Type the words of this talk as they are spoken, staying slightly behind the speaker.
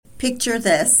Picture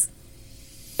this.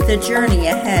 The journey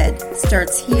ahead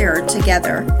starts here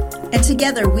together, and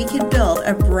together we can build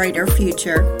a brighter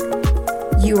future.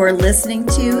 You are listening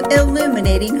to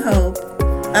Illuminating Hope,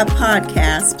 a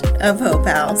podcast of Hope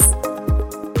House.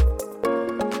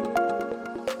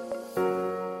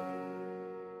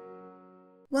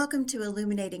 Welcome to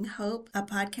Illuminating Hope, a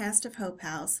podcast of Hope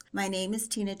House. My name is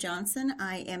Tina Johnson.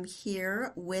 I am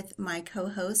here with my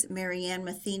co-host, Marianne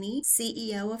Matheny,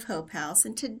 CEO of Hope House.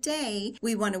 And today,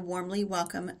 we want to warmly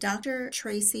welcome Dr.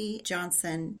 Tracy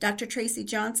Johnson. Dr. Tracy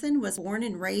Johnson was born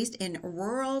and raised in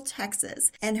rural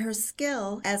Texas, and her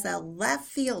skill as a left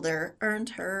fielder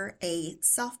earned her a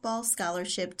softball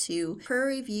scholarship to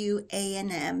Prairie View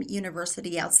A&M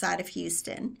University outside of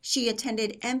Houston. She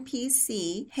attended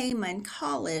MPC Heyman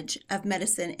College of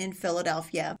Medicine in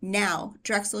Philadelphia, now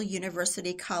Drexel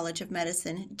University College of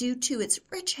Medicine, due to its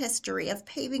rich history of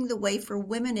paving the way for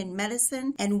women in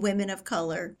medicine and women of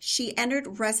color. She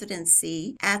entered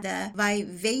residency at the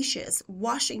vivacious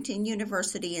Washington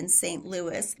University in St.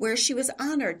 Louis, where she was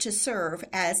honored to serve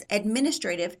as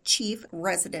Administrative Chief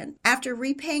Resident. After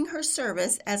repaying her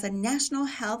service as a National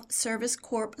Health Service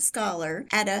Corps scholar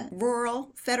at a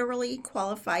rural, federally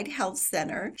qualified health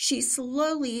center, she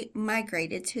slowly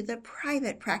migrated to the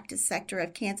private practice sector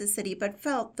of Kansas City, but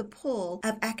felt the pull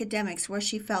of academics where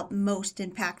she felt most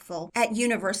impactful. At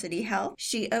University Health,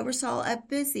 she oversaw a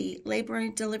busy labor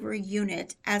and delivery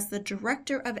unit as the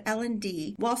director of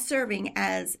L&D while serving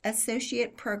as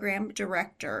associate program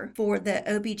director for the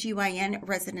OBGYN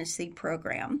residency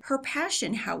program. Her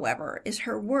passion, however, is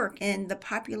her work in the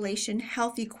population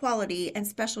health equality and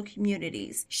special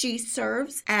communities. She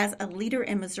serves as a leader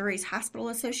in Missouri's Hospital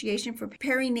Association for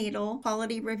Perinatal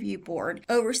Quality Review Board,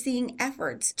 overseeing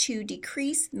efforts to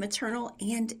decrease maternal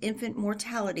and infant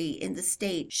mortality in the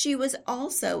state. She was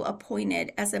also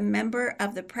appointed as a member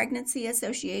of the Pregnancy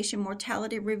Association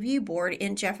Mortality Review Board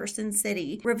in Jefferson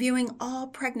City, reviewing all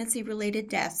pregnancy-related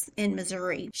deaths in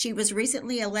Missouri. She was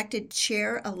recently elected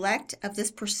chair-elect of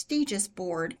this prestigious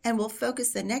board and will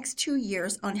focus the next 2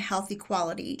 years on health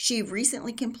equality. She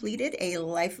recently completed a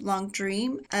lifelong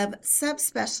dream of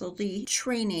subspecialty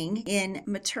training in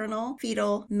maternal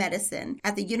fetal medicine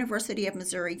at the University of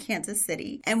Missouri, Kansas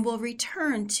City, and will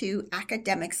return to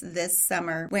academics this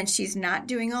summer. When she's not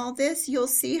doing all this, you'll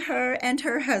see her and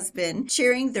her husband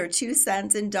cheering their 2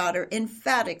 sons and daughter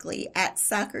emphatically at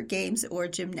soccer games or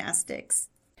gymnastics.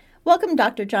 Welcome,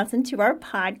 Dr. Johnson, to our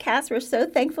podcast. We're so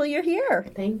thankful you're here.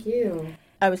 Thank you.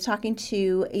 I was talking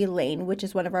to Elaine, which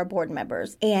is one of our board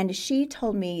members, and she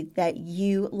told me that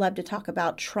you love to talk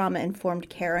about trauma-informed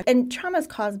care. And trauma is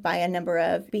caused by a number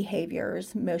of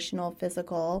behaviors, emotional,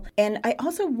 physical. And I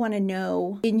also want to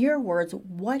know, in your words,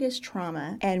 what is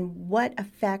trauma and what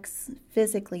effects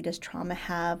physically does trauma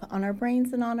have on our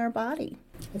brains and on our body?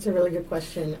 That's a really good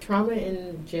question. Trauma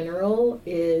in general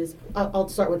is, I'll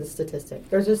start with a statistic.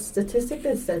 There's a statistic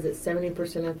that says that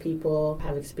 70% of people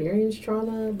have experienced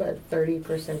trauma, but 30%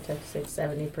 to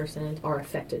 70% are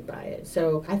affected by it.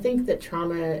 So I think that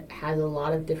trauma has a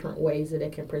lot of different ways that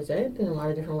it can present and a lot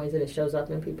of different ways that it shows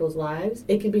up in people's lives.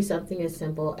 It can be something as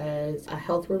simple as a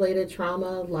health-related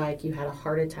trauma, like you had a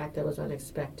heart attack that was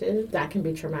unexpected. That can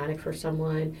be traumatic for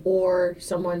someone. Or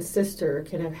someone's sister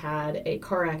can have had a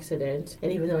car accident,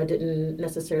 and even though it didn't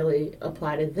necessarily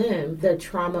apply to them, the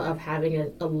trauma of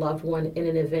having a loved one in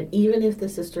an event, even if the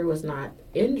sister was not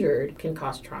injured, can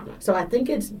cause trauma. So I think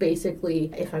it's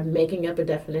basically, if I'm making up a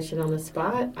definition on the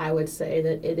spot, I would say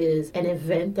that it is an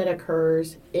event that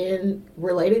occurs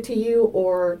related to you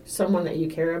or someone that you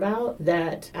care about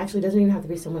that actually doesn't even have to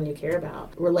be someone you care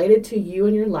about. Related to you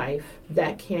and your life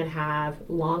that can have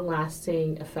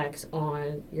long-lasting effects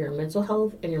on your mental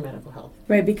health and your medical health.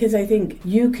 Right, because I think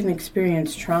you can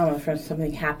experience trauma from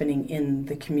something happening in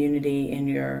the community, in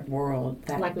your world.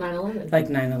 Like 9/11. Like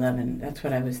 9/11. That's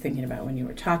what I was thinking about when you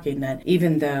were talking, that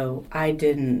even though I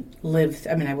didn't live,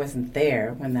 I wasn't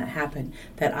there when that happened,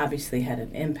 that obviously had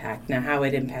an impact. Now, how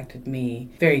it impacted me,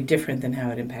 very different than how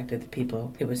it impacted the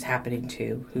people it was happening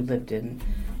to who lived in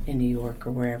New York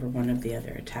or wherever one of the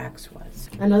other attacks was.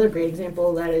 Another great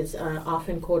example that is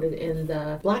often quoted in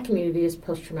the Black community is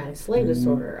post-traumatic slave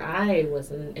disorder. I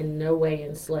was in no way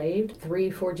enslaved.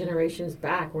 3-4 generations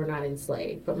back, we're not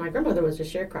enslaved. But my grandmother was a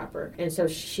sharecropper. And so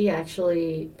she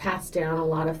actually passed down a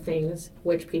lot of things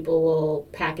which people will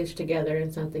package together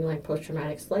in something like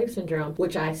post-traumatic slave syndrome,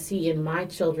 which I see in my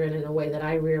children in a way that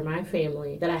I rear my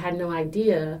family, that I had no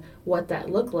idea what that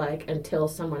looked like until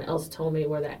someone else told me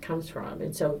where that comes from.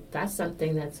 And so So that's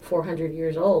something that's 400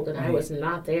 years old, and Right. I was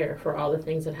not there for all the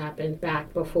things that happened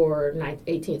back before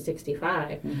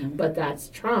 1865. But that's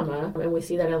trauma, and we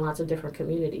see that in lots of different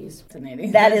communities.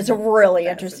 Fascinating. That is really Fascinating,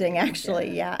 interesting,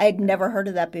 actually. Yeah. I'd never heard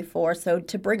of that before. So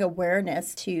to bring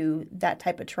awareness to that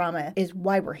type of trauma is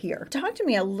why we're here. Talk to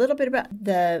me a little bit about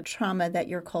the trauma that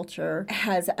your culture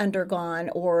has undergone,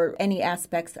 or any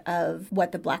aspects of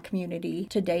what the Black community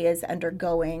today is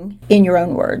undergoing, in your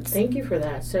own words. Thank you for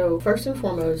that. So first and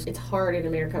foremost, it's hard in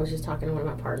America. I was just talking to one of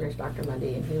my partners, Dr.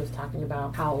 Mundy, and he was talking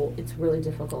about how it's really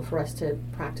difficult for us to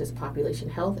practice population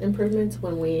health improvements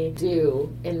when we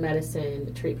do in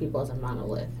medicine treat people as a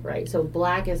monolith, right? So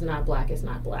Black is not Black is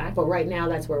not Black, but right now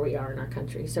that's where we are in our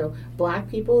country. So Black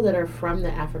people that are from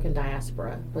the African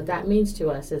diaspora, what that means to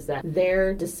us is that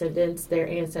their descendants, their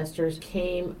ancestors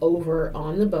came over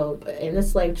on the boat in the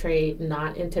slave trade,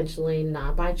 not intentionally,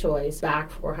 not by choice, back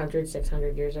 400,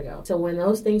 600 years ago. So when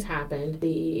those things happened,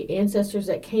 the ancestors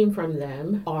that came from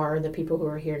them are the people who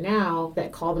are here now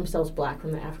that call themselves Black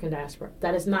from the African diaspora.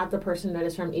 That is not the person that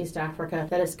is from East Africa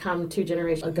that has come 2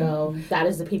 generations ago. That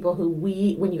is the people who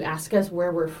when you ask us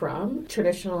where we're from,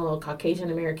 traditional Caucasian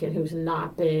American who's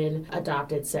not been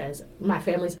adopted says, my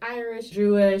family's Irish,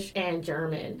 Jewish, and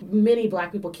German. Many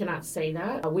Black people cannot say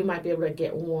that. We might be able to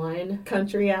get one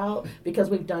country out because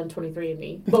we've done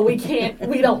 23andMe, but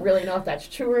we don't really know if that's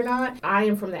true or not. I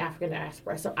am from the African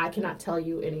diaspora, so I cannot tell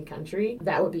you any country.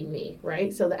 That would be me,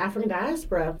 right? So the African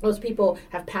diaspora, those people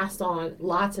have passed on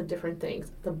lots of different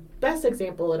things. The best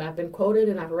example that I've been quoted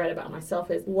and I've read about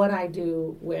myself is what I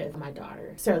do with my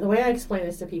daughter. So the way I explain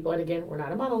this to people, and again, we're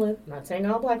not a monolith. I'm not saying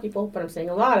all Black people, but I'm saying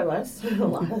a lot of us, a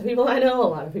lot of people I know, a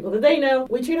lot of people that they know,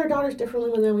 we treat our daughters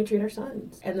differently than we treat our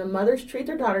sons. And the mothers treat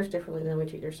their daughters differently than we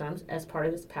treat their sons as part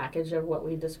of this package of what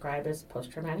we describe as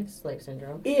post-traumatic slave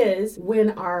syndrome, is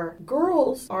when our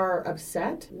girls are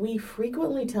upset, we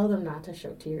frequently tell them not to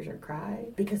show tears or cry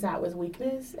because that was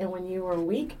weakness. And when you were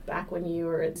weak, back when you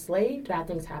were enslaved, bad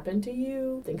things happened to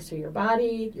you, things to your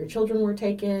body, your children were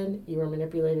taken, you were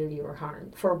manipulated, you were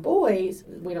harmed. For boys,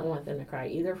 we don't want them to cry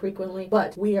either frequently,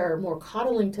 but we are more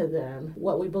coddling to them.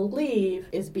 What we believe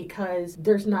is because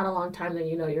there's not a long time that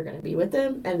you know you're going to be with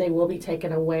them and they will be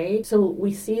taken away. So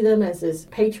we see them as this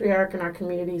patriarch in our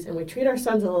communities, and we treat our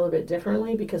sons a little bit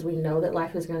differently because we know that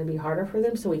life is going to be harder for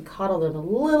them. So we coddle them a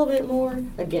little bit more.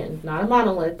 Again, not a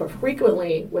monolith, but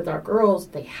frequently with our girls,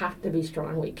 they have to be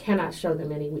strong. We cannot show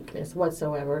them any weakness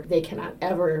whatsoever. They cannot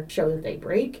ever show that they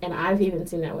break. And I've even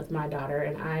seen that with my daughter,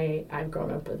 and I've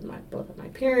grown up with both of my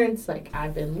parents. Like,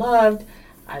 I've been loved.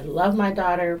 I love my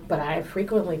daughter, but I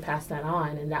frequently pass that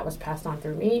on, and that was passed on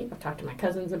through me. I've talked to my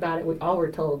cousins about it. We all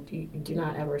were told, you do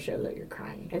not ever show that you're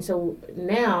crying. And so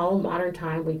now, modern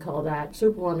time, we call that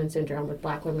Superwoman syndrome with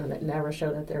Black women that never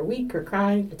show that they're weak or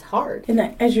crying. It's hard. And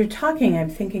as you're talking, I'm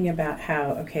thinking about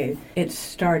how, okay, it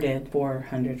started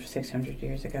 400, 600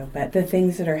 years ago, but the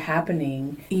things that are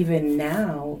happening even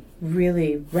now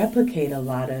really replicate a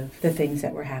lot of the things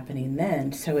that were happening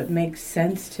then. So it makes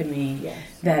sense to me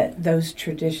that those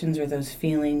traditions or those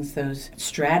feelings, those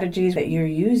strategies that you're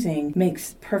using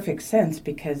makes perfect sense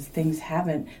because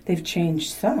they've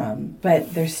changed some,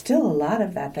 but there's still a lot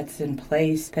of that's in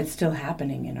place, that's still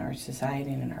happening in our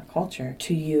society and in our culture,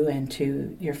 to you and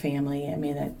to your family. I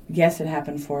mean, yes, it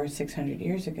happened 400 or 600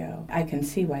 years ago. I can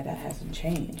see why that hasn't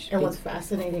changed. And what's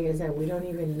fascinating is that we don't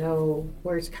even know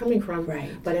where it's coming from,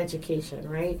 right? But education,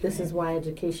 right? This is why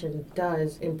education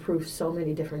does improve so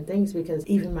many different things, because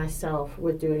even myself,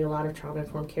 with doing a lot of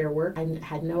trauma-informed care work, I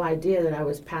had no idea that I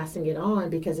was passing it on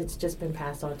because it's just been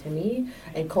passed on to me.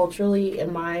 And culturally,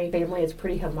 in my family, it's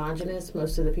pretty homogenous.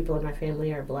 Most of the people in my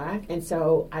family are Black. And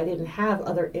so I didn't have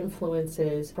other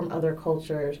influences from other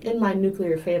cultures in my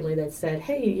nuclear family that said,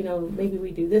 hey, maybe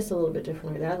we do this a little bit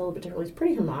differently, that a little bit differently. It's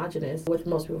pretty homogenous with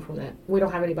most people from that. We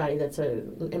don't have anybody that's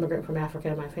an immigrant from Africa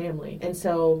in my family. And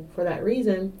so for that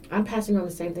reason, I'm passing on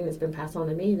the same thing that's been passed on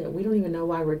to me, that we don't even know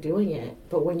why we're doing it.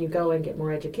 But when you go and get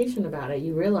more education about it,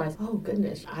 you realize, oh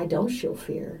goodness, I don't show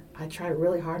fear. I try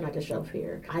really hard not to show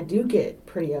fear. I do get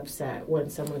pretty upset when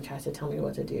someone tries to tell me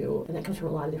what to do, and that comes from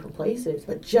a lot of different places.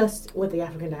 But just with the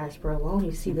African diaspora alone,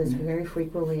 you see this very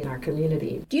frequently in our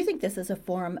community. Do you think this is a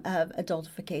form of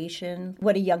adultification?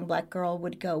 When a young Black girl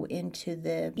would go into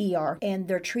the ER and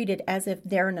they're treated as if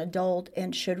they're an adult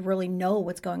and should really know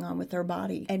what's going on with their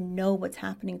body, and know what's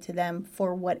happening to them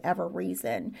for whatever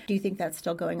reason. Do you think that's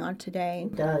still going on today?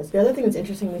 It does. The other thing that's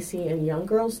interesting we see in young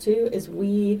girls too is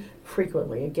we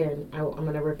frequently, again, I'm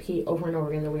going to repeat over and over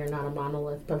again that we are not a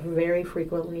monolith, but very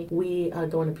frequently we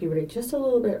go into puberty just a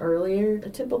little bit earlier. A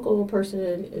typical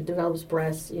person develops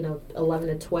breasts, 11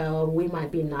 to 12. We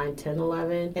might be 9, 10,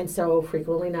 11. And so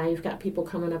frequently now you've got people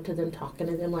coming up to them, talking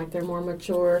to them like they're more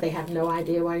mature. They have no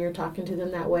idea why you're talking to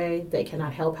them that way. They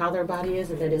cannot help how their body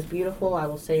is, and that is beautiful. I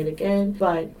will say it again.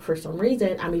 But for some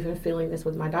reason, I'm even feeling this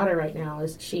with my daughter right now,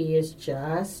 is she is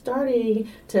just starting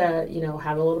to,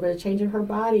 have a little bit of change in her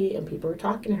body, and people are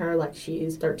talking to her like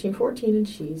she's 13, 14, and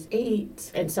she's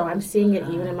 8. And so I'm seeing it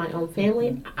even in my own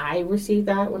family. I received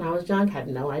that when I was young, had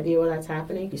no idea why that's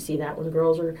happening. You see that when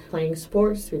girls are playing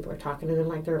sports, people are talking to them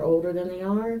like they're older than they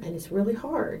are, and it's really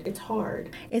hard. It's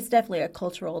hard. It's definitely a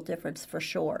cultural difference for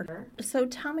sure. So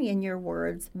tell me, in your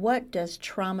words, what does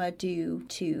trauma do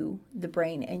to the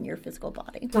brain and your physical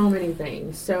body? So many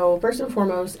things. So first and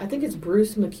foremost, I think it's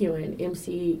Bruce McEwen,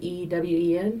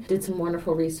 McEwen, did some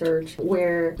wonderful research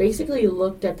where basically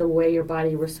looked at the way your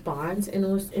body responds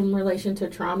in relation to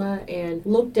trauma, and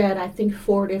looked at, I think,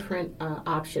 4 different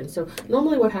options. So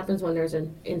normally what happens when there's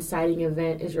an inciting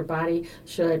event is your body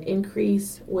should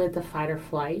increase with the fight or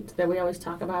flight that we always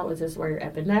talk about, which is where your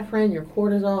epinephrine, your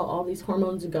cortisol, all these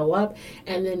hormones go up,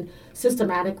 and then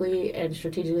systematically and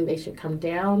strategically they should come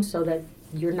down so that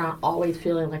you're not always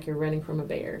feeling like you're running from a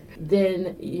bear.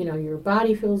 Then, your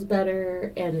body feels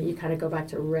better and you kind of go back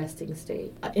to resting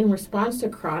state. In response to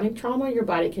chronic trauma, your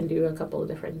body can do a couple of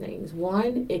different things.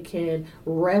 One, it can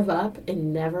rev up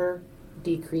and never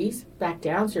decrease back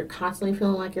down, so you're constantly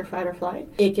feeling like you're fight or flight.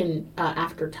 It can,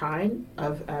 after time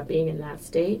of being in that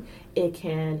state, it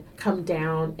can come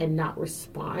down and not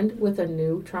respond with a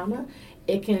new trauma.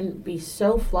 It can be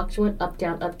so fluctuant, up,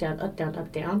 down, up, down, up, down,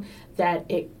 up, down, that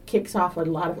it kicks off a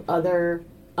lot of other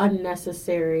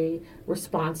unnecessary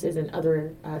responses in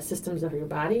other systems of your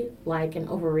body, like an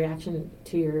overreaction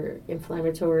to your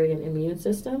inflammatory and immune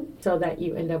system, so that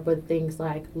you end up with things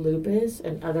like lupus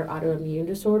and other autoimmune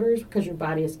disorders, because your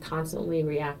body is constantly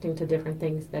reacting to different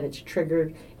things that it's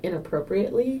triggered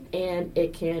inappropriately, and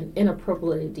it can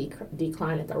inappropriately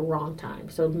decline at the wrong time,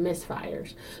 so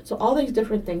misfires. So all these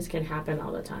different things can happen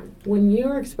all the time. When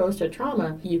you're exposed to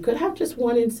trauma, you could have just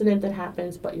one incident that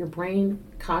happens, but your brain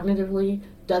cognitively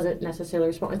doesn't necessarily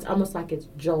respond. It's almost like it's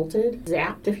jolted,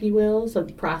 zapped, if you will, so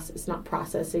it's not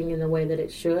processing in the way that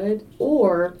it should.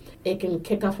 Or it can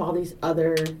kick off all these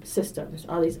other systems,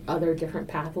 all these other different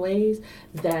pathways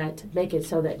that make it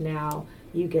so that now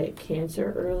you get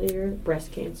cancer earlier,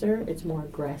 breast cancer. It's more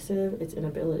aggressive. It's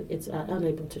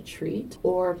unable to treat.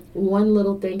 Or one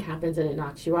little thing happens and it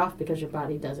knocks you off because your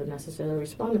body doesn't necessarily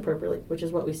respond appropriately, which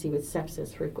is what we see with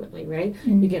sepsis frequently, right?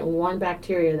 Mm-hmm. You get one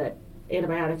bacteria that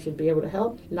antibiotics should be able to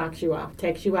help, knocks you off,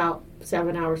 takes you out,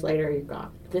 7 hours later, you're gone.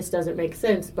 This doesn't make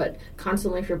sense, but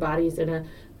constantly if your body is in a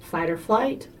fight or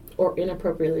flight or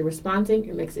inappropriately responding,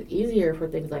 it makes it easier for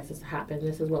things like this to happen.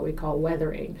 This is what we call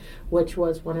weathering, which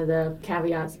was one of the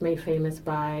caveats made famous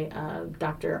by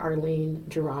Dr. Arlene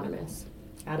Geronimus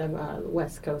out of the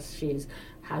West Coast. She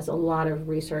has a lot of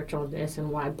research on this and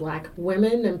why Black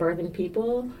women and birthing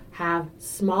people have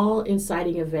small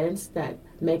inciting events that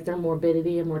make their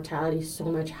morbidity and mortality so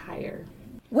much higher.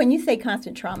 When you say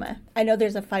constant trauma, I know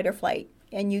there's a fight or flight,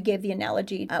 and you gave the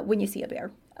analogy when you see a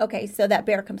bear. Okay, so that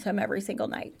bear comes home every single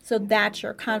night. So that's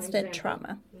your constant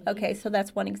trauma. Okay, so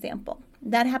that's one example.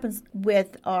 That happens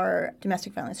with our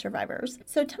domestic violence survivors.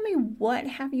 So tell me, what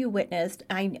have you witnessed?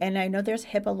 I know there's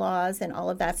HIPAA laws and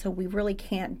all of that, so we really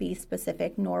can't be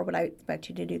specific, nor would I expect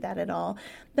you to do that at all.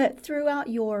 But throughout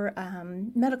your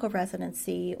medical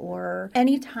residency or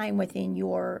any time within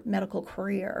your medical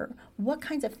career, what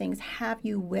kinds of things have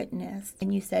you witnessed?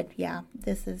 And you said, yeah,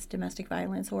 this is domestic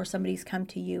violence, or somebody's come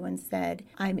to you and said,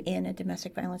 I'm in a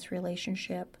domestic violence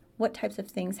relationship. What types of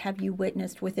things have you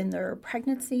witnessed within their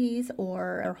pregnancies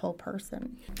or their whole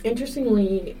person?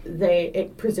 Interestingly,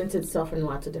 it presents itself in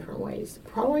lots of different ways.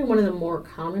 Probably one of the more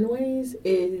common ways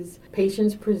is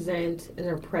patients present and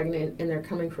they're pregnant and they're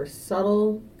coming for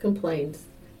subtle complaints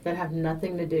that have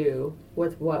nothing to do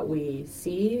with what we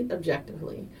see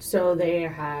objectively. So they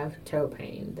have toe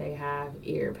pain, they have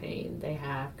ear pain, they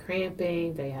have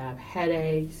cramping, they have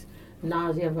headaches,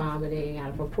 nausea, vomiting out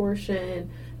of proportion,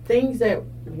 things that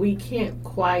we can't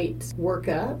quite work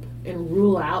up and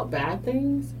rule out bad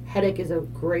things. Headache is a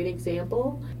great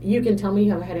example. You can tell me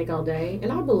you have a headache all day,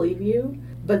 and I'll believe you.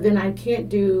 but then I can't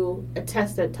do a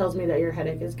test that tells me that your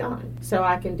headache is gone. So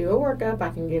I can do a workup, I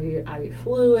can give you IV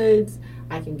fluids,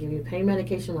 I can give you pain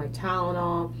medication like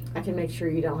Tylenol, I can make sure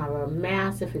you don't have a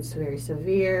mass if it's very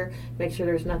severe, make sure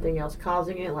there's nothing else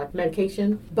causing it like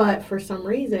medication. But for some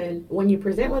reason, when you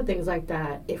present with things like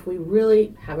that, if we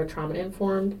really have a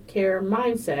trauma-informed care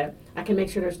mindset, I can make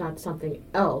sure there's not something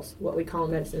else, what we call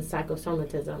in medicine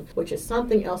psychosomatism, which is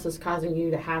something else is causing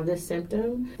you to have this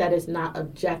symptom that is not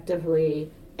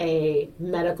objectively a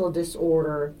medical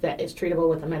disorder that is treatable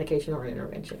with a medication or an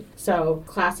intervention. So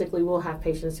classically, we'll have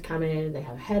patients come in, they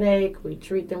have a headache, we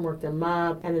treat them, work them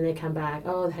up, and then they come back,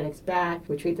 oh, the headache's back,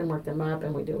 we treat them, work them up,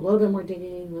 and we do a little bit more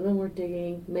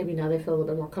digging, maybe now they feel a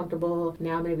little bit more comfortable.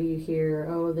 Now maybe you hear,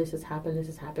 oh, this has happened,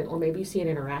 or maybe you see an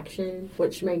interaction,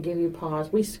 which may give you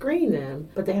pause. We screen them,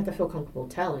 but they have to feel comfortable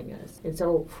telling us. And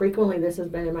so frequently, this has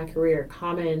been in my career,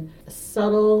 common,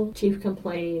 subtle chief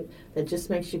complaint that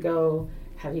just makes you go,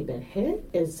 have you been hit?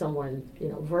 Is someone,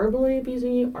 verbally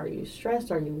abusing you? Are you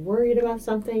stressed? Are you worried about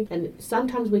something? And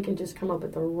sometimes we can just come up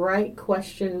with the right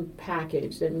question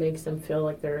package that makes them feel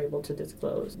like they're able to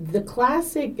disclose. The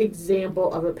classic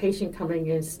example of a patient coming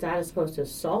in status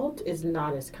post-assault is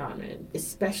not as common,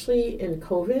 especially in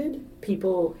COVID.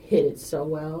 People hid it so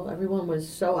well. Everyone was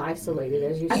so isolated.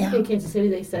 As you see in Kansas City,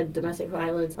 they said domestic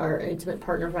violence or intimate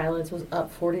partner violence was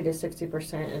up 40 to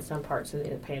 60% in some parts in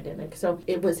the pandemic. So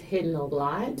it was hidden a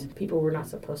lot. People were not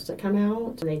supposed to come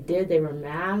out. When they did, they were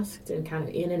masked and kind of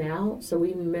in and out. So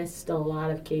we missed a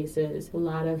lot of cases, a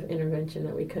lot of intervention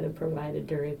that we could have provided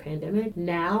during the pandemic.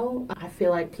 Now, I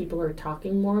feel like people are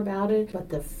talking more about it, but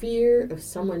the fear of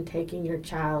someone taking your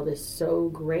child is so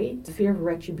great. The fear of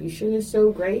retribution is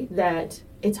so great that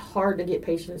it's hard to get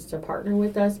patients to partner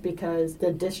with us because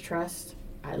the distrust.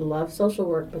 I love social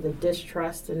work, but the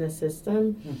distrust in the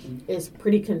system is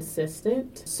pretty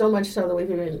consistent. So much so that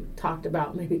we've even talked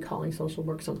about maybe calling social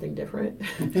work something different,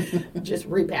 just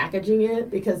repackaging it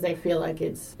because they feel like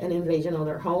it's an invasion on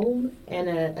their home and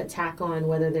an attack on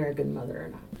whether they're a good mother or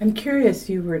not. I'm curious,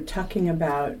 you were talking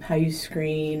about how you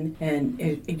screen and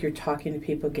if you're talking to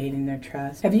people, gaining their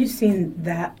trust. Have you seen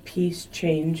that piece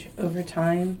change over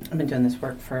time? I've been doing this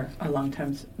work for a long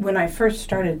time. When I first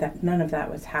started, none of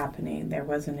that was happening. There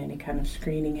wasn't any kind of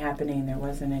screening happening. There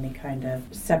wasn't any kind of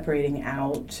separating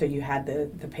out. So you had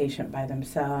the patient by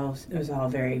themselves. It was all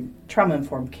very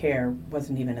trauma-informed care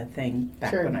wasn't even a thing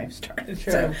back when I started.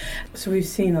 Sure. So we've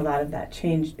seen a lot of that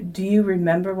change. Do you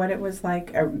remember what it was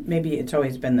like? Or maybe it's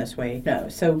always been this way. No.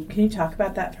 So can you talk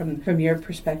about that from your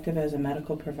perspective as a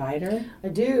medical provider? I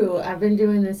do. I've been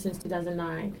doing this since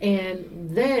 2009. And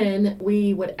then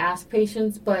we would ask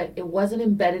patients, but it wasn't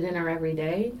embedded in our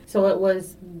everyday. So it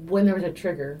was when there was a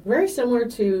trigger. Very similar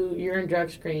to urine drug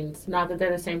screens. Not that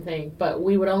they're the same thing, but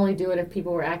we would only do it if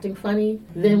people were acting funny.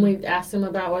 Then we'd ask them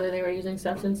about whether they were using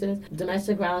substances.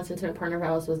 Domestic violence, intimate partner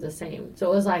violence was the same.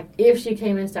 So it was like if she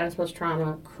came in status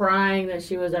post-trauma, crying that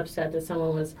she was upset that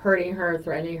someone was hurting her,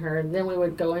 threatening her, then we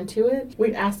would go into it.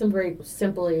 We'd ask them very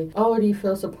simply, oh, do you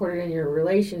feel supported in your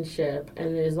relationship?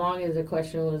 And as long as the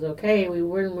question was okay, we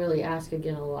wouldn't really ask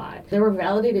again a lot. There were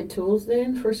validated tools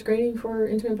then for screening for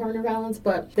intimate partner violence,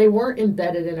 but they weren't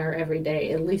embedded in our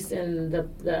everyday, at least in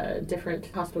the different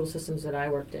hospital systems that I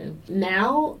worked in.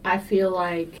 Now, I feel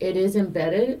like it is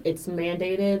embedded. It's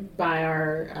mandated by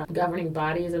our governing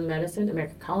bodies in medicine,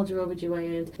 American College of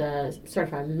OBGYN, the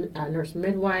Certified Nurse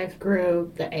Midwife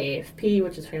Group, the AAFP,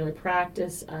 which is Family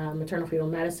Practice, Maternal Fetal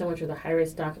Medicine, which are the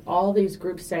high-risk docs. All these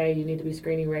groups say you need to be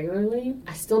screening regularly.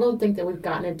 I still don't think that we've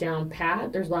gotten it down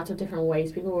pat. There's lots of different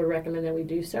ways people would recommend that we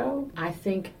do so. I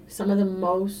think some of the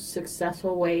most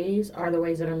successful ways are the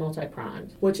ways that are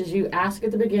multi-pronged, which is you ask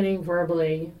at the beginning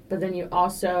verbally, but then you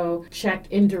also check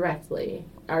indirectly.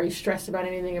 Are you stressed about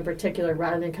anything in particular,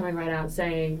 rather than coming right out and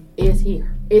saying,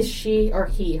 is she or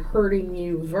he hurting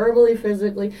you verbally,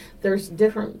 physically? There's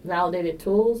different validated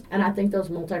tools, and I think those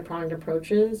multi-pronged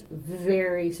approaches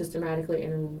very systematically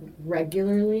and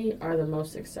regularly are the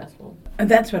most successful. And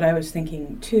that's what I was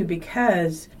thinking too,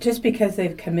 because just because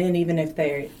they've come in, even if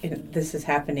this is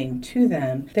happening to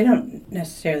them, they don't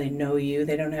necessarily know you,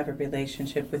 they don't have a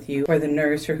relationship with you or the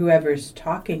nurse or whoever's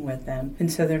talking with them, and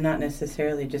so they're not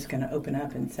necessarily just going to open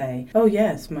up and say, oh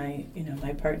yes, my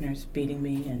partner's beating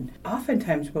me. And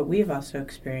oftentimes times what we've also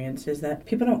experienced is that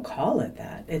people don't call it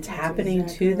that. It's That's happening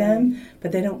exactly to them,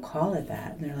 but they don't call it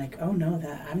that. And they're like, oh no,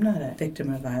 that I'm not a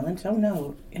victim of violence. Oh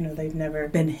no, they've never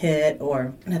been hit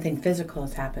or nothing physical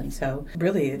has happened. So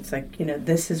really it's like,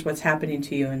 this is what's happening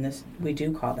to you, and this, we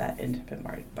do call that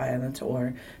intimate violence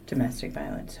or domestic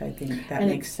violence. So I think that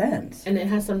makes sense. And it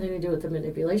has something to do with the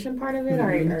manipulation part of it.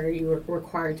 Mm-hmm. Are you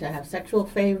required to have sexual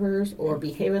favors or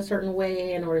behave a certain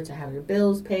way in order to have your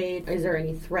bills paid? Is there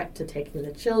any threat to taking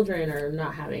the children or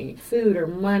not having food or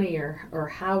money or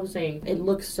housing? It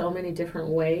looks so many different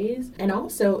ways. And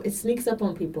also it sneaks up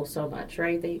on people so much,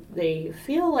 right? They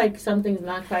feel like something's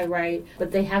not quite right,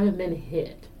 but they haven't been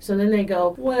hit. So then they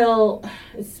go, well,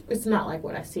 it's not like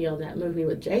what I see on that movie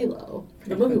with J-Lo.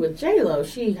 The movie with J-Lo,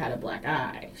 she had a black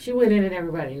eye. She went in and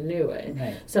everybody knew it.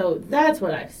 Right. So that's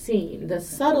what I've seen, the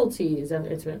subtleties of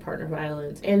intimate partner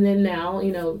violence. And then now,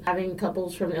 having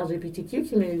couples from the LGBTQ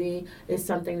community is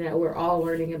something that we're all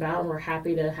learning about and we're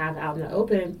happy to have out in the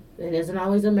open. It isn't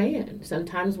always a man.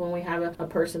 Sometimes when we have a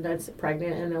person that's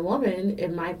pregnant and a woman,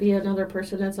 it might be another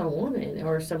person that's a woman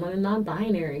or someone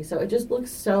non-binary. So it just looks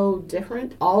so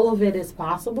different. All of it is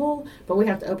possible, but we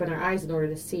have to open our eyes in order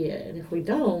to see it. And if we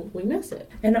don't, we miss it.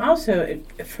 And also,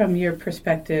 from your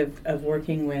perspective of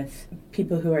working with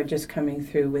people who are just coming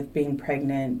through with being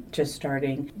pregnant, just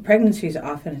starting, pregnancy is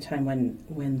often a time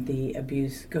when the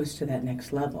abuse goes to that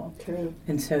next level. True.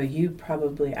 And so you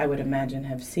probably, I would imagine,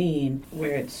 have seen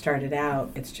where it started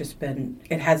out,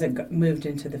 it hasn't moved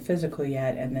into the physical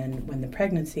yet, and then when the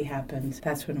pregnancy happens,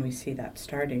 that's when we see that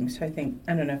starting. So I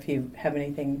don't know if you have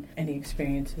any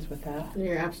experiences with that.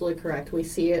 You're absolutely correct. We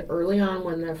see it early on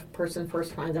when the person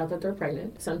first finds out that they're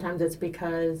pregnant. Sometimes it's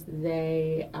because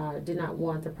they did not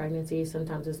want the pregnancy.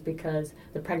 Sometimes it's because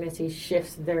the pregnancy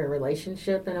shifts their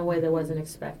relationship in a way that wasn't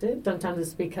expected. Sometimes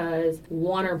it's because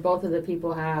one or both of the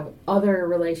people have other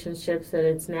relationships that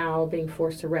it's now being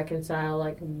forced to reconcile,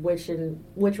 like which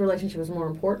relationship is more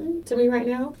important to me right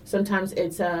now. Sometimes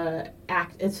it's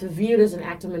viewed as an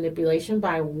act of manipulation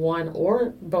by one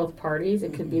or both parties.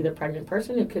 It could be the pregnant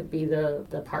person, it could be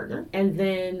the partner. And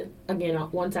then again,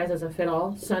 one size doesn't fit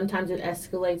all. Sometimes it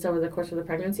escalates over the course of the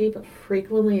pregnancy, but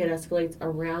frequently it escalates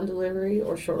around delivery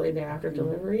or shortly thereafter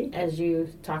delivery. As you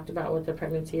talked about with the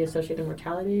Pregnancy Associated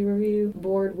Mortality Review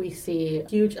Board, we see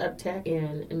huge uptick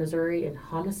in Missouri in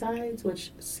homicides,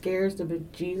 which scares the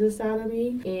bejesus out of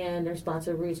me. And there's lots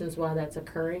of reasons why that's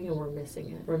occurring, and we're missing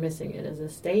it. We're missing it as a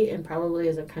state and probably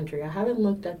as a country. I haven't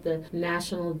looked at the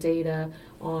national data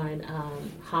on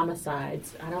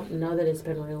homicides. I don't know that it's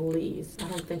been released. I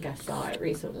don't think I saw it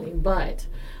recently, but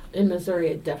in Missouri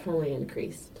it definitely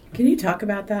increased. Can you talk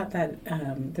about that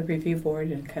the review board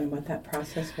and kind of what that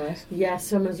process was? Yeah,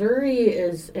 so Missouri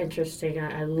is interesting.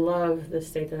 I love the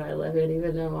state that I live in,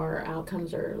 even though our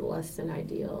outcomes are less than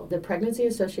ideal. The Pregnancy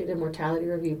Associated Mortality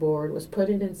Review Board was put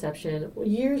in inception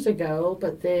years ago,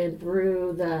 but then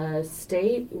through the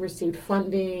state received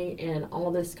funding and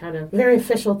all this kind of very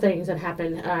official things that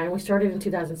happened. And we started in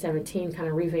 2017 kind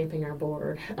of revamping our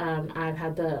board. I've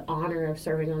had the honor of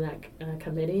serving on that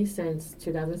committee since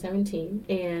 2017,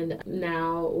 and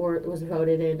now was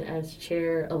voted in as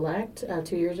chair-elect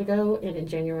 2 years ago, and in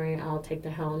January I'll take the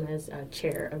helm as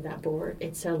chair of that board.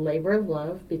 It's a labor of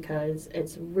love because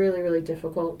it's really, really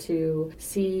difficult to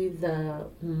see the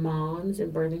moms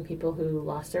and birthing people who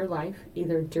lost their life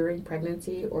either during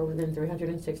pregnancy or within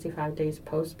 365 days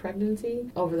post-pregnancy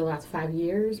over the last 5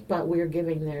 years, but we're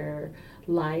giving their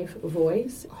life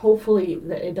voice. Hopefully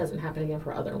that it doesn't happen again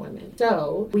for other women.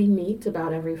 So we meet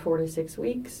about every 4 to 6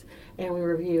 weeks, and we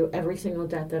review every single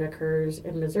death that occurs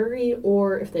in Missouri,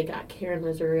 or if they got care in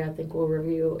Missouri, I think we'll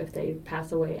review if they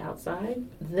pass away outside.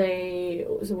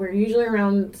 We're usually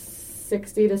around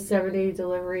 60 to 70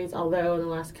 deliveries, although in the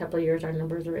last couple of years our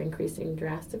numbers are increasing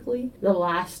drastically. The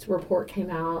last report came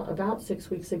out about 6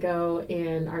 weeks ago,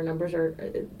 and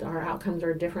our outcomes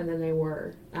are different than they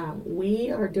were. We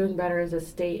are doing better as a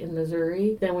state in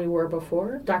Missouri than we were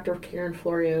before. Dr. Karen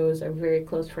Florio is a very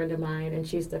close friend of mine, and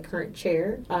she's the current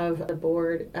chair of the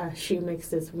board. She makes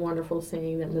this wonderful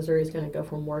saying that Missouri is going to go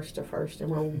from worst to first, and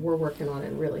we're working on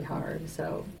it really hard.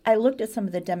 So I looked at some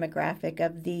of the demographic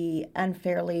of the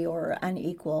unfairly or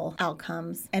unequal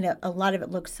outcomes, and a lot of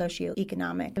it looks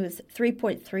socioeconomic. It was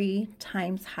 3.3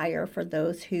 times higher for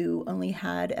those who only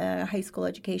had a high school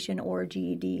education or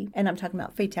GED, and I'm talking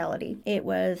about fatality. It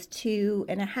was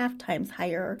 2.5 times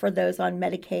higher for those on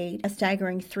Medicaid, a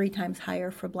staggering 3 times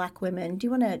higher for Black women. Do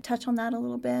you want to touch on that a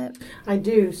little bit? I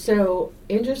do. So,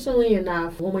 interestingly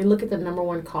enough, when we look at the number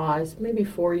one cause, maybe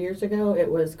 4 years ago,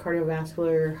 it was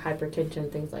cardiovascular,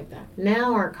 hypertension, things like that.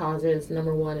 Now our causes,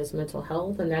 number one is mental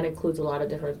health, and that includes includes a lot of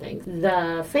different things.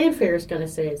 The fanfare is going to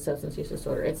say it's substance use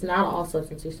disorder. It's not all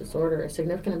substance use disorder. A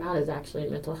significant amount is actually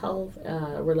mental health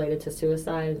related to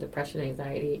suicide, depression,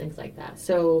 anxiety, things like that.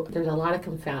 So there's a lot of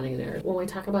confounding there. When we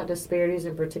talk about disparities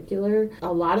in particular,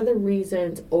 a lot of the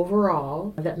reasons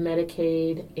overall that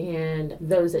Medicaid and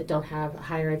those that don't have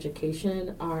higher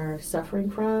education are suffering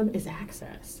from is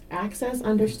access. Access,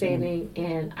 understanding,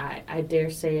 and I dare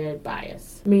say it,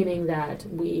 bias. Meaning that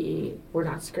we're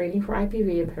not screening for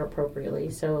IPV appropriately,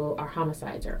 so our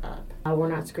homicides are up. We're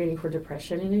not screening for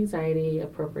depression and anxiety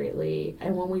appropriately.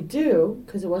 And when we do,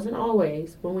 because it wasn't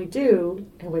always, when we do,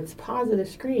 and it's positive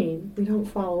screen, we don't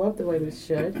follow up the way we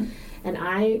should. And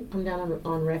I come down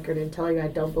on record and tell you I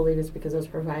don't believe it's because those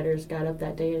providers got up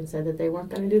that day and said that they weren't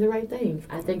going to do the right thing.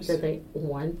 I think that they,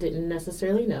 one, didn't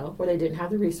necessarily know, or they didn't have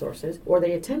the resources, or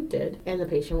they attempted, and the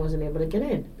patient wasn't able to get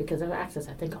in because of access.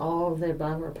 I think all of the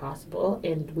above are possible,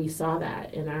 and we saw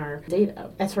that in our data.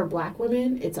 As for Black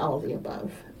women, it's all of the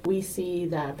above. We see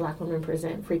that Black women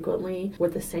present frequently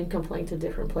with the same complaint to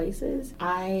different places.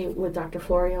 I, with Dr.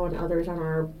 Florio and others on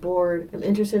our board, am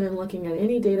interested in looking at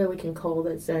any data we can cull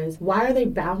that says, why are they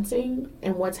bouncing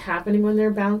and what's happening when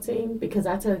they're bouncing? Because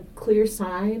that's a clear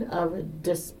sign of a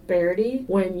disparity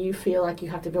when you feel like you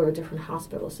have to go to a different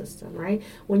hospital system, right?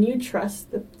 When you trust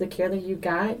the care that you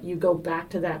got, you go back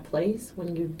to that place.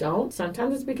 When you don't,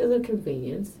 sometimes it's because of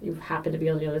convenience. You happen to be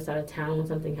on the other side of town when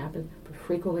something happens.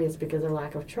 Frequently it's because of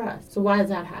lack of trust. So why is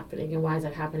that happening, and why is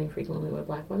that happening frequently with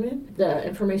Black women? The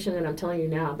information that I'm telling you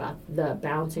now about the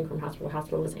bouncing from hospital to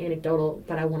hospital is anecdotal,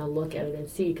 but I want to look at it and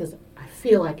see, because I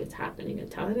feel like it's happening a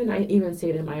ton, and I even see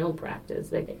it in my own practice.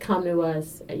 They come to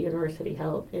us at University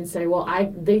Health and say,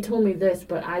 well, they told me this,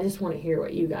 but I just want to hear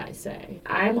what you guys say.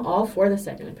 I'm all for the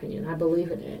second opinion. I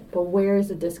believe in it. But where is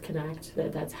the disconnect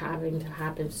that's having to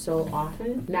happen so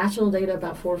often? National data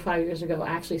about 4 or 5 years ago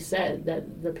actually said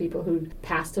that the people who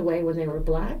passed away when they were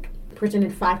Black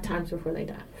presented 5 times before they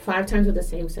died. 5 times with the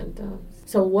same symptoms.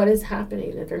 So what is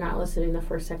happening that they're not listening the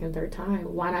first, second, third time?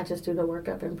 Why not just do the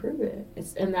workup and prove it?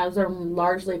 And those are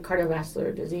largely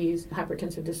cardiovascular disease,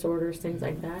 hypertensive disorders, things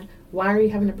like that. Why are you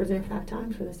having to present 5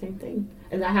 times for the same thing?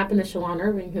 And that happened to Shalon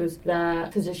Irving, who's the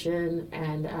physician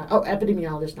and,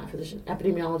 epidemiologist, not physician,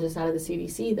 epidemiologist out of the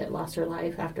CDC that lost her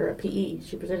life after a PE.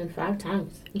 She presented 5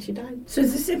 times and she died. So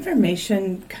is this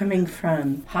information coming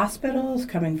from hospitals,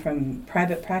 coming from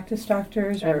private practice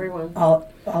doctors? Or everyone.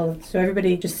 So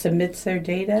everybody just submits their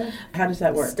data? How does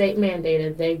that work? State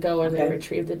mandated. They go and they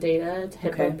retrieve the data. It's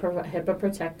HIPAA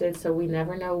protected, so we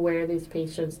never know where these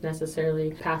patients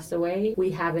necessarily passed away.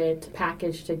 We have it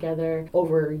packaged together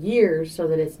over years so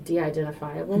that it's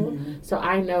de-identifiable. Mm-hmm. So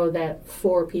I know that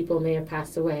 4 people may have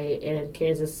passed away in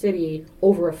Kansas City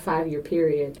over a 5-year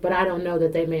period, but I don't know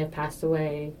that they may have passed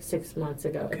away 6 months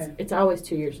ago. Okay. It's always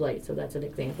 2 years late, so that's an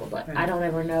example. But I don't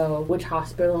ever know which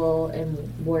hospital and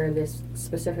where this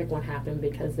specific one happened,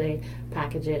 because they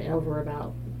package it over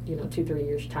about 2-3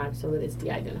 years time so that it's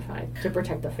de-identified to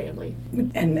protect the family.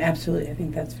 And absolutely, I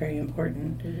think that's very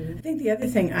important. Mm-hmm. I think the other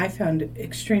thing I found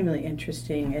extremely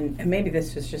interesting, and maybe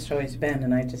this has just always been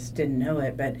and I just didn't know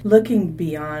it, but looking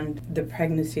beyond the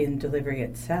pregnancy and delivery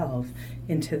itself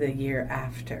into the year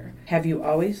after. Have you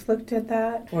always looked at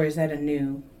that, or is that a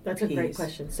new That's a great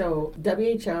question. So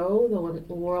WHO,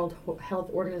 the World Health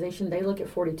Organization, they look at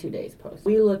 42 days post.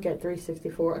 We look at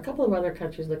 364. A couple of other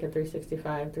countries look at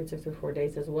 365, 364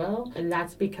 days as well. And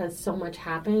that's because so much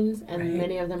happens and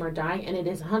many of them are dying. And it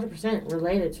is 100%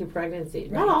 related to pregnancy.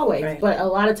 Not always, but a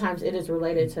lot of times it is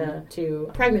related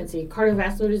to pregnancy.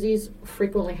 Cardiovascular disease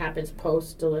frequently happens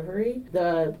post-delivery.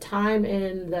 The time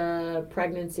in the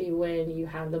pregnancy when you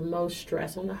have the most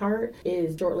stress on the heart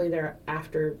is shortly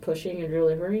thereafter pushing and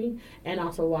delivering, and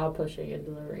also while pushing and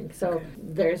delivering. So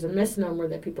there's a misnomer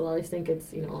that people always think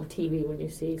it's, on TV when you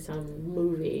see some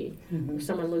movie where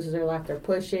someone loses their life, they're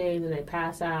pushing and they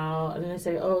pass out, and then they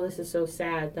say, oh, this is so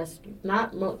sad. That's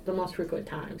not the most frequent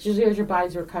time. It's usually as your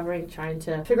body's recovering, trying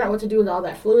to figure out what to do with all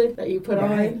that fluid that you put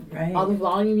on, all the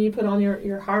volume you put on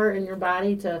your heart and your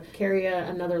body to carry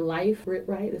another life,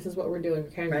 right? This is what we're doing. We're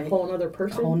carrying a whole other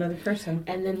person. A whole other person.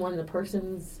 And then when the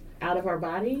person's out of our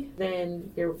body,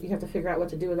 then you have to figure out what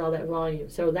to do with all that volume.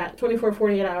 So that 24,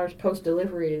 48 hours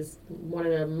post-delivery is one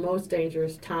of the most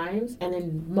dangerous times. And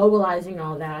then mobilizing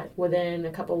all that within a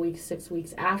couple weeks, 6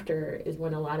 weeks after is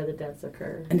when a lot of the deaths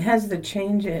occur. And has the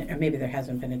change, or maybe there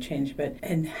hasn't been a change, but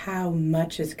and how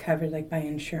much is covered like by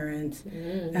insurance?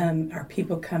 Are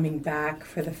people coming back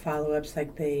for the follow-ups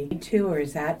like they need to, or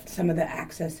is that some of the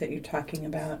access that you're talking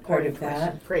about part of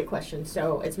that? Great question.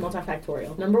 So it's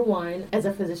multifactorial. Number one, as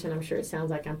a physician, and I'm sure it sounds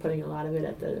like I'm putting a lot of it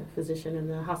at the physician and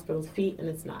the hospital's feet, and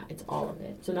it's not. It's all of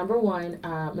it. So number one,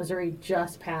 Missouri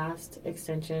just passed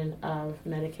extension of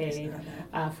Medicaid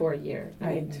for a year. Right.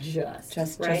 I mean, just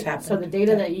happened. So the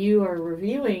data that you are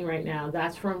reviewing right now,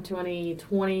 that's from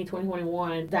 2020,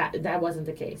 2021. That wasn't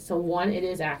the case. So one, it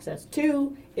is access.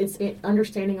 Two, it's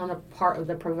understanding on the part of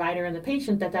the provider and the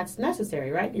patient that that's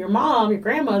necessary, right? Your mom, your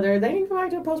grandmother, they didn't go back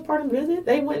to a postpartum visit.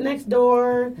 They went next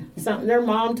door. Their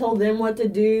mom told them what to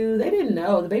do. They didn't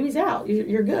know. The baby's out.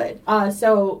 You're good.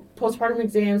 So postpartum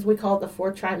exams, we call it the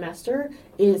fourth trimester,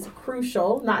 is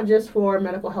crucial, not just for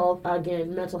medical health.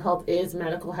 Again, mental health is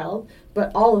medical health,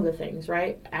 but all of the things,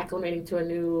 right? Acclimating to a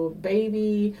new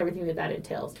baby, everything that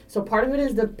entails. So part of it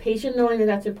is the patient knowing that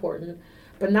that's important.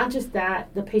 But not just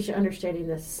that, the patient understanding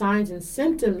the signs and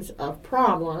symptoms of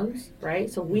problems, right?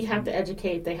 So we have to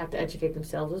educate, they have to educate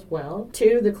themselves as well.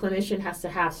 Two, the clinician has to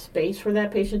have space for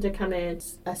that patient to come in,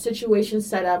 a situation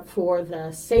set up for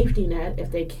the safety net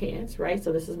if they can't, right?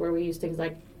 So this is where we use things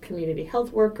like community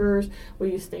health workers,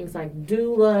 we use things like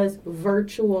doulas,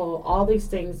 virtual, all these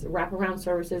things, wraparound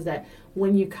services that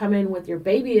when you come in with your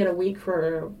baby in a week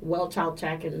for a well child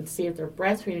check and see if they're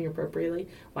breastfeeding appropriately,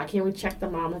 why can't we check the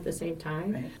mom at the same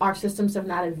time? Right. Our systems have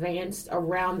not advanced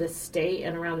around the state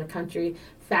and around the country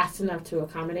fast enough to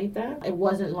accommodate that. It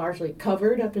wasn't largely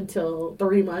covered up until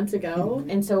 3 months ago,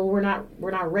 and so we're not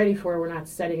ready for it. We're not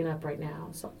setting it up right now.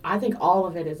 So I think all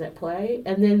of it is at play,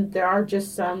 and then there are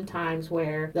just some times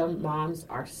where the moms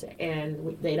are sick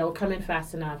and they don't come in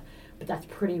fast enough, but that's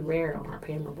pretty rare on our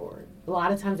PAMR board. A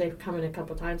lot of times they've come in a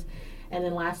couple times. And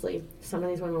then lastly, some of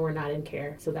these women were not in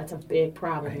care, so that's a big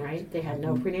problem, right? They had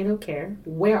no prenatal care.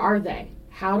 Where are they?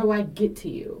 How do I get to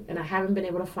you? And I haven't been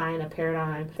able to find a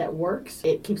paradigm that works.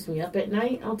 It keeps me up at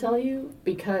night, I'll tell you,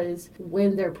 because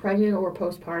when they're pregnant or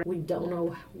postpartum, we don't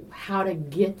know how to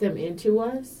get them into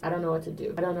us. I don't know what to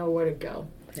do. I don't know where to go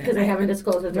because they haven't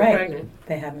disclosed that they're pregnant.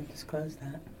 They haven't disclosed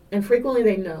that. And frequently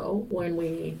they know when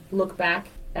we look back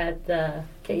at the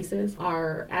cases,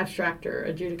 our abstractor,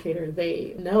 adjudicator,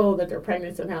 they know that they're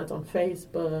pregnant somehow. It's on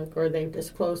Facebook or they've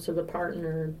disclosed to the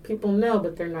partner. People know,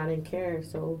 but they're not in care.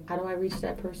 So how do I reach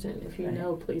that person? If you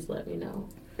know, please let me know.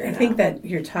 I think that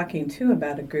you're talking, too,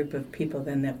 about a group of people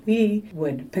then that we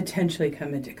would potentially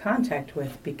come into contact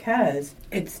with because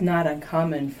it's not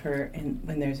uncommon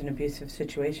when there's an abusive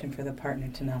situation for the partner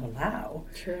to not allow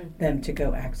them to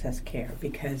go access care.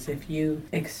 Because if you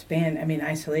expand,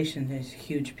 isolation is a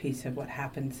huge piece of what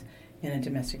happens in a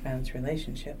domestic violence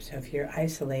relationship. So if you're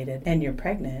isolated and you're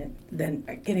pregnant, then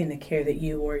getting the care that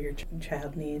you or your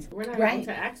child needs. We're not able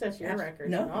to access your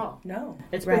records at all. No.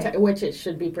 It's which it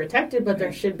should be protected, but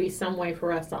there should be some way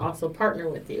for us to also partner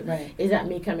with you. Right. Is that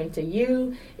me coming to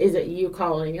you? Is it you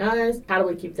calling us? How do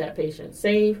we keep that patient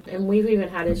safe? And we've even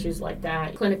had issues like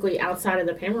that clinically outside of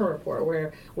the PAMR report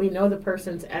where we know the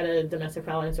person's at a domestic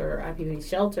violence or IPV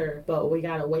shelter, but we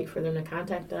got to wait for them to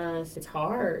contact us. It's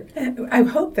hard. I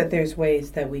hope that there's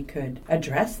ways that we could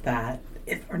address that.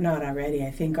 If we're not already, I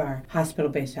think our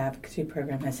hospital-based advocacy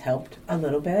program has helped a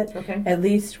little bit, at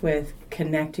least with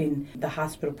connecting the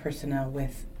hospital personnel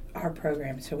with our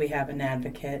program. So we have an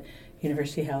advocate.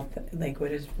 University Health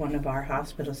Lakewood is one of our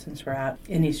hospitals since we're out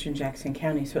in eastern Jackson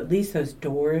County. So at least those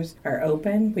doors are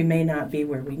open. We may not be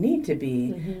where we need to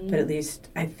be, but at least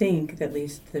I think that at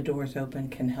least the doors open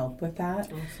can help with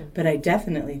that. Awesome. But I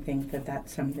definitely think that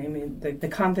that's something, the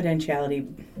confidentiality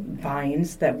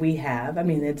binds that we have,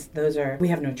 we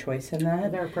have no choice in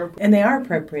that. They're appropriate. And they are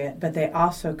appropriate, but they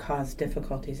also cause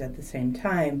difficulties at the same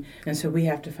time. And so we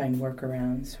have to find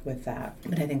workarounds with that.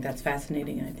 But I think that's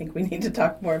fascinating, and I think we need to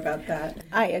talk more about that.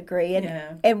 I agree.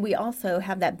 And we also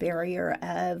have that barrier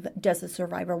of, does the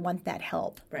survivor want that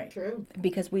help? Right. True.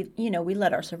 Because we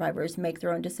let our survivors make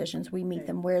their own decisions. We meet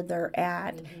them where they're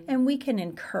at. And we can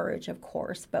encourage, of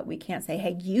course, but we can't say,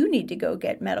 hey, you need to go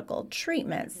get medical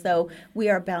treatment. So we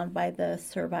are bound by the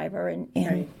survivor and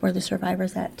where the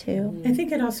survivor's at, too. I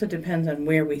think it also depends on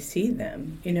where we see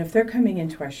them. If they're coming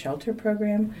into our shelter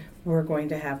program, we're going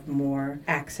to have more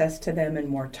access to them and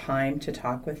more time to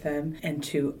talk with them and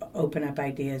to open up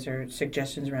ideas or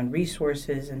suggestions around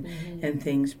resources and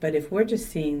things. But if we're just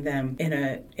seeing them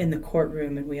in the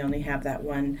courtroom and we only have that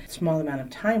one small amount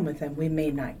of time with them, we may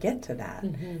not get to that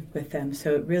with them.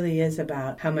 So it really is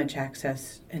about how much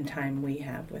access and time we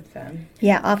have with them.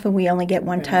 Yeah, often we only get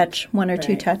one or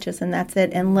two touches, and that's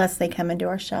it, unless they come into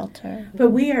our shelter.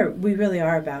 But we really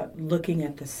are about looking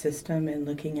at the system and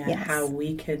looking at how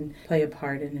we can can play a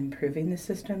part in improving the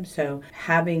system. So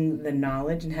having the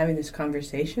knowledge and having this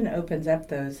conversation opens up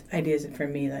those ideas for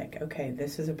me, like, okay,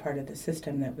 this is a part of the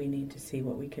system that we need to see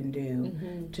what we can do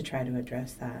to try to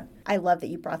address that. I love that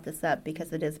you brought this up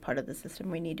because it is part of the system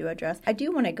we need to address. I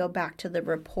do want to go back to the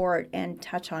report and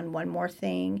touch on one more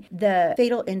thing, the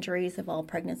fatal injuries of all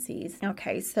pregnancies.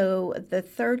 Okay, so the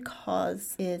third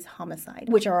cause is homicide,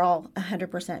 which are all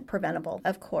 100% preventable,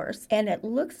 of course. And it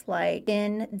looks like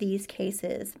in these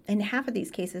cases, in half of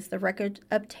these cases, the records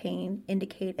obtained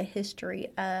indicate a history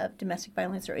of domestic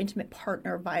violence or intimate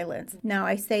partner violence. Now,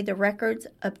 I say the records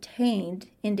obtained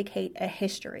indicate a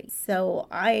history. So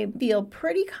I feel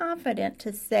pretty confident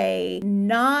to say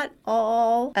not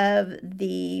all of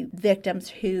the victims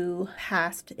who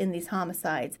passed in these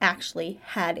homicides actually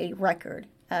had a record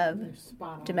of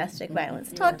domestic violence.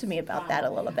 Talk to me about that a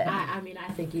little bit. I mean,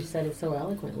 I think you said it so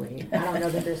eloquently. I don't know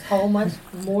that there's whole much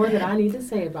more that I need to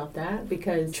say about that,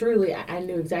 because truly I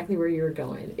knew exactly where you were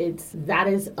going. That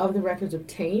is of the records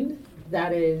obtained.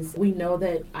 That is, we know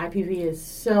that IPV is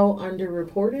so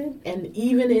underreported, and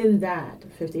even in that,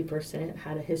 50%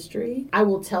 had a history. I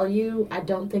will tell you, I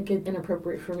don't think it's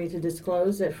inappropriate for me to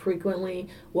disclose that frequently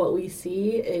what we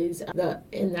see is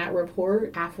in that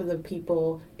report, half of the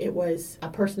people, it was a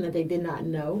person that they did not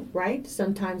know, right?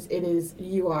 Sometimes it is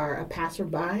you are a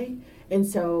passerby. And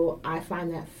so I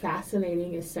find that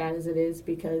fascinating, as sad as it is,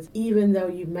 because even though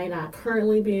you may not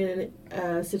currently be in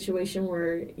a situation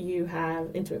where you have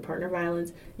intimate partner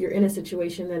violence, you're in a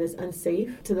situation that is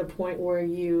unsafe to the point where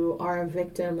you are a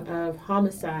victim of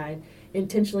homicide,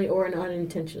 intentionally or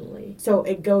unintentionally. So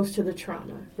it goes to the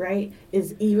trauma, right?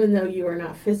 Is even though you are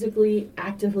not physically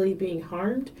actively being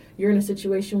harmed, you're in a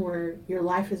situation where your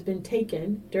life has been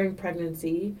taken during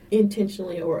pregnancy,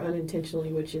 intentionally or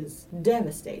unintentionally, which is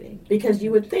devastating. Because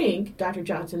you would think, Dr.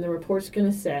 Johnson, the report's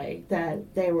going to say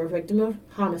that they were a victim of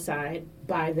homicide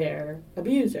by their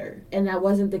abuser. And that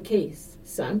wasn't the case.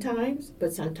 Sometimes,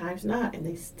 but sometimes not. And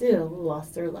they still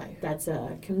lost their life. That's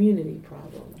a community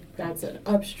problem. That's an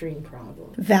upstream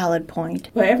problem. Valid point.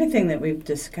 Well, everything that we've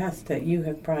discussed that you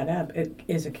have brought up, it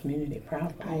is a community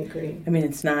problem. I agree. I mean,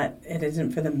 it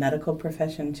isn't for the medical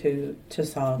profession to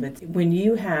solve. It's when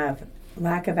you have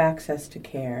lack of access to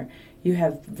care, you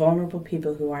have vulnerable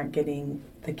people who aren't getting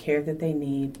the care that they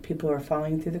need, people who are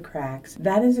falling through the cracks.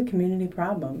 That is a community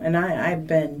problem. And I've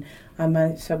been on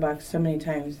my soapbox so many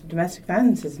times. Domestic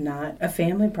violence is not a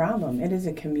family problem. It is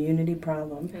a community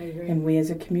problem. I agree. And we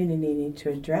as a community need to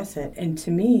address it. And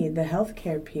to me, the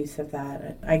healthcare piece of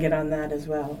that, I get on that as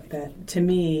well. That to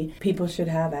me, people should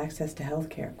have access to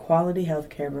healthcare, quality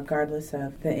healthcare, regardless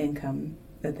of the income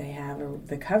that they have or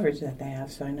the coverage that they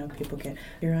have. So I know people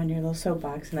you're on your little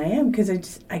soapbox, and I am,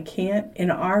 because I can't,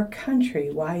 in our country,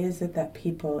 why is it that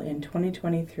people in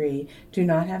 2023 do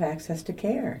not have access to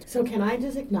care? So can I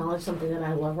just acknowledge something that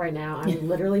I love right now? I'm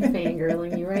literally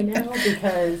fangirling you right now,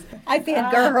 because I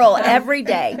fangirl every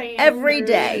day. Every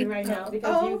day. Right now,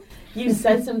 because you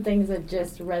said some things that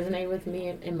just resonate with me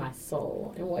in my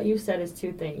soul. And what you said is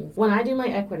two things. When I do my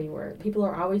equity work, people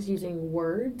are always using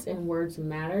words, and words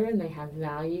matter, and they have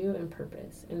value and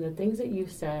purpose. And the things that you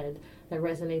said that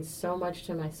resonates so much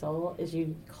to my soul is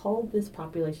you called this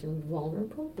population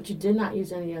vulnerable, but you did not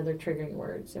use any other triggering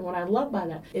words. And what I love by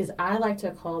that is I like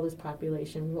to call this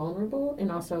population vulnerable and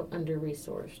also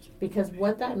under-resourced. Because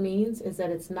what that means is that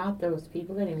it's not those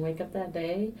people that didn't wake up that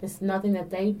day. It's nothing that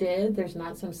they did. There's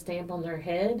not some stamp on their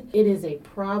head. It is a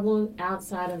problem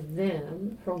outside of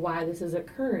them for why this is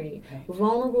occurring. Right.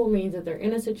 Vulnerable means that they're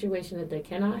in a situation that they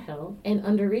cannot help, and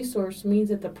under-resourced means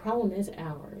that the problem is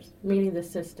ours, meaning the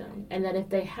system. And that if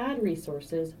they had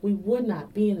resources, we would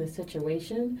not be in this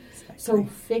situation. Exactly. So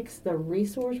fix the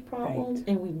resource problem, Right.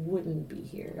 and we wouldn't be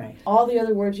here. Right. All the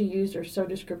other words you used are so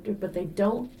descriptive, but they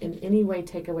don't in any way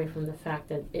take away from the fact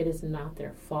that it is not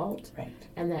their fault. Right.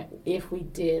 And that if we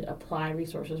did apply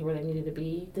resources where they needed to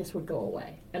be, this would go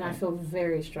away. And I feel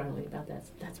very strongly about that.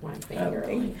 That's why I'm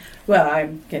fangirling. Well,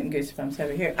 I'm getting goosebumps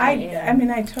over here. I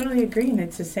mean, I totally agree, and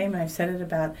it's the same. I've said it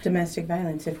about domestic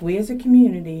violence. If we as a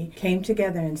community came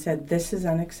together and said, this is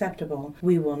unacceptable,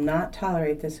 we will not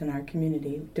tolerate this in our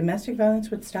community, domestic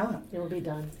violence would stop. It will be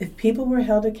done. If people were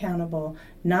held accountable,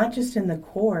 not just in the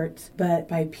courts, but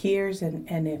by peers, and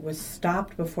it was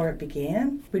stopped before it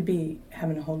began, we'd be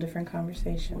having a whole different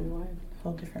conversation. We would.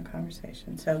 Whole different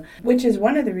conversation. So, which is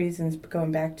one of the reasons,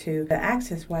 going back to the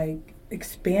access, why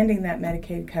expanding that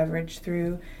Medicaid coverage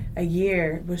through a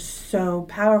year was so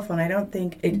powerful, and I don't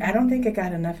think it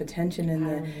got enough attention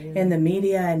in the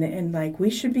media, and like we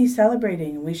should be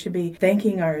celebrating. We should be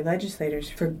thanking our legislators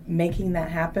for making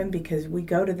that happen, because we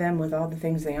go to them with all the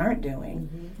things they aren't doing.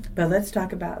 Mm-hmm. But let's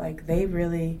talk about like they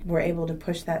really were able to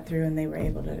push that through, and they were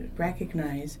able to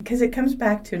recognize, because it comes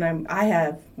back to, and I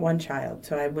have one child,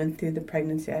 so I went through the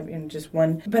pregnancy, just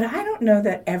one, but I don't know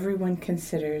that everyone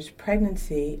considers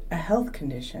pregnancy a health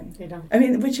condition. They don't. I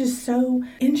mean, which is so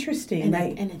interesting.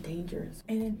 And a dangerous.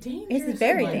 It's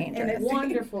very dangerous. And it's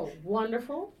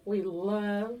wonderful. We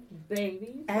love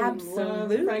babies.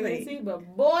 Absolutely. We love pregnancy,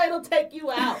 but boy, it'll take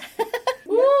you out.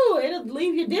 Ooh, it'll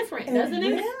leave you different, doesn't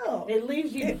it? Will. It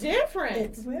leaves you different.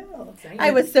 It will.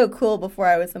 I was so cool before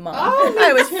I was a mom. Oh,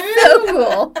 I was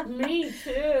so cool. Me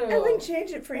too. I wouldn't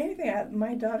change it for anything.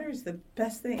 My daughter's the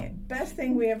best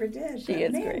thing we ever did. She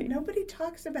is great. Nobody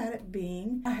talks about it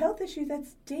being a health issue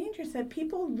that's dangerous, that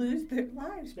people lose their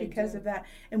lives because of that.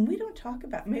 And we don't talk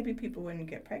about, maybe people wouldn't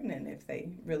get pregnant if they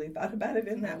really thought about it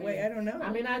in that way. I don't know.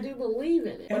 I mean, I do believe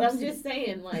in it. But I'm just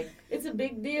saying, like, it's a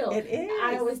big deal. It is.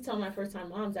 I always tell my first-time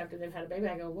moms after they've had a baby,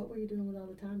 I go, what were you doing with all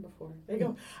the time before? They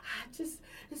go, it's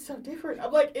so different.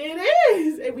 I'm like, it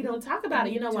is. And we don't talk about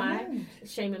it. You know why?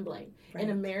 Shame and blame. Right.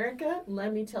 In America,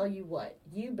 let me tell you what,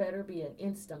 you better be an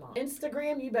Instamom.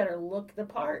 Instagram, you better look the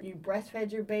part. You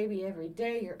breastfed your baby every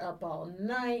day. You're up all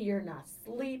night. You're not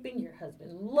sleeping. Your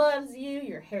husband loves you.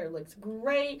 Your hair looks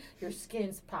great. Your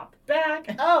skin's popped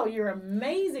back. Oh, you're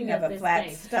amazing at this thing. You have a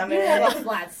flat stomach. You have a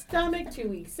flat stomach 2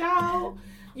 weeks out.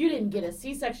 You didn't get a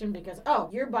C-section because,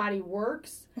 your body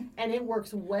works, and it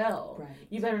works well. Right.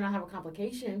 You better not have a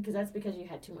complication, because that's because you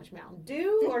had too much Mountain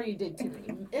Dew, or you did too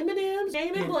many M&Ms,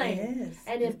 shame and blame.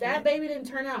 And if that baby didn't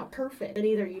turn out perfect, then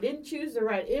either you didn't choose the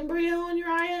right embryo in your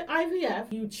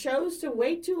IVF, you chose to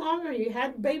wait too long, or you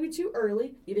had the baby too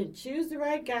early, you didn't choose the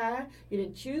right guy, you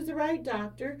didn't choose the right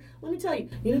doctor. Let me tell you,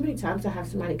 you know how many times I have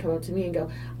somebody come up to me and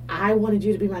go, I wanted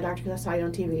you to be my doctor because I saw you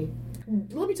on TV.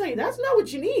 Let me tell you, that's not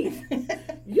what you need.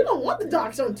 You don't want the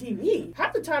docs on TV.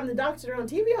 Half the time the docs are on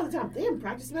TV all the time. They haven't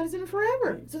practiced medicine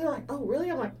forever. So they're like, oh, really?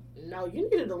 I'm like, no, you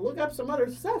needed to look up some other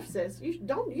stuff, sis. You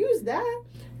don't use that,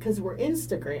 because we're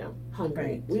Instagram hungry.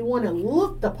 Right. We want to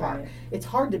look the part. Right. It's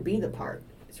hard to be the part.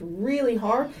 It's really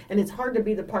hard, and it's hard to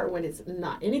be the part when it's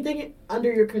not anything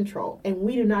under your control. And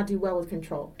we do not do well with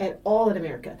control at all in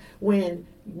America. When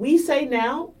we say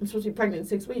now, I'm supposed to be pregnant in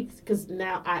 6 weeks, because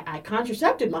now I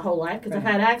contracepted my whole life, because I've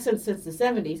had access since the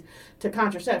 70s to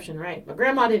contraception, right? My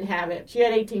grandma didn't have it. She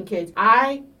had 18 kids.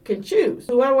 I can choose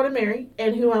who I want to marry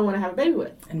and who I want to have a baby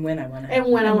with. And when I want to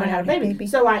have a baby.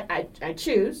 So I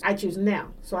choose. I choose now.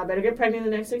 So I better get pregnant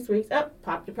in the next 6 weeks.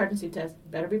 Pop your pregnancy test.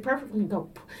 Better be perfect.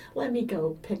 Let me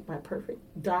go pick my perfect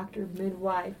doctor,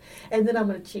 midwife. And then I'm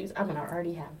going to choose. I'm going to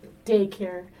already have the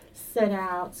daycare set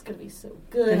out. It's going to be so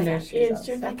good.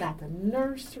 I got the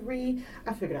nursery.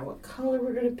 I figured out what color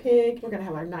we're going to pick. We're going to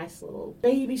have our nice little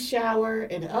baby shower.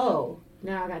 And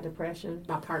now I got depression.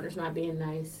 My partner's not being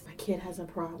nice. My kid has a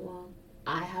problem.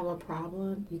 I have a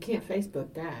problem. You can't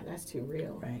Facebook that. That's too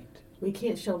real. Right. We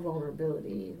can't show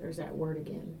vulnerability. There's that word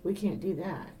again. We can't do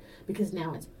that, because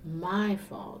now it's my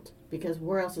fault. Because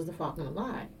where else is the fault going to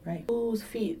lie? Right. Whose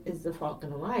feet is the fault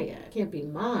going to lie at? It can't be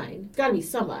mine. It's got to be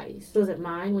somebody's. So is it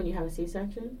mine when you have a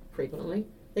C-section? Frequently.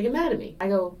 They get mad at me. I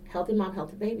go, healthy mom,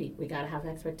 healthy baby. We got to have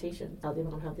expectations. Healthy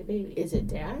mom, healthy baby. Is it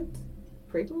dad's?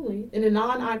 Frequently. In a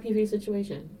non-IPV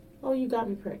situation. Oh, you got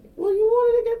me pregnant. Well, you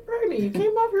wanted to get pregnant. You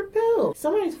came off your pill.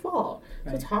 Somebody's fault.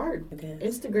 Right. So it's hard. It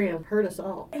is. Instagram hurt us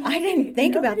all. I didn't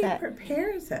think about that. Nobody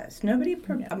prepares us. Nobody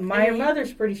My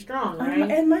mother's pretty strong,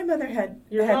 right? And my mother had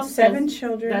 7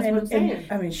 children. That's what I'm saying.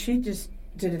 I mean, she just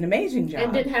did an amazing job.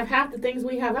 And didn't have half the things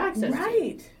we have access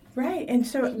to. Right. And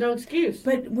so there's no excuse.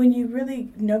 But when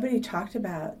nobody talked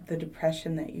about the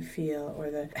depression that you feel,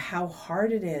 or how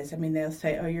hard it is. I mean, they'll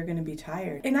say, oh, you're going to be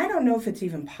tired. And I don't know if it's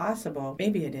even possible.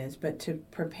 Maybe it is. But to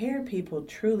prepare people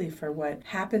truly for what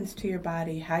happens to your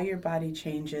body, how your body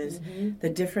changes, the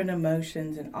different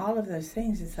emotions and all of those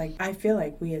things, it's like, I feel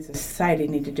like we as a society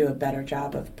need to do a better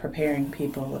job of preparing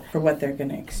people for what they're going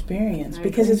to experience.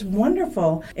 Because it's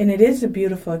wonderful and it is a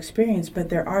beautiful experience, but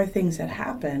there are things that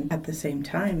happen at the same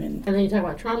time. And then you talk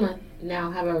about trauma, now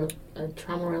have a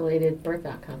trauma-related birth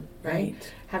outcome, right?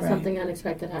 Have something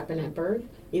unexpected happen at birth,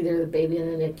 either the baby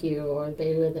in the NICU or the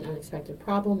baby with an unexpected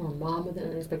problem, or mom with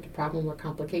an unexpected problem or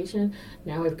complication.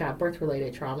 Now we've got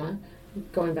birth-related trauma.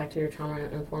 Going back to your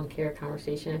trauma-informed care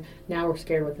conversation, now we're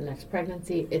scared with the next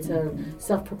pregnancy. It's a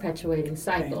self-perpetuating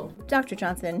cycle. Dr.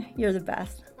 Johnson, you're the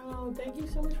best. Oh, thank you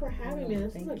so much for having me.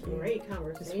 This is a great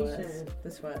conversation.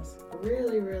 This was.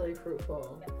 Really, really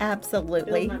fruitful.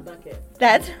 Absolutely. Fill my bucket.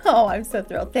 I'm so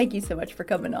thrilled. Thank you so much for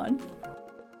coming on.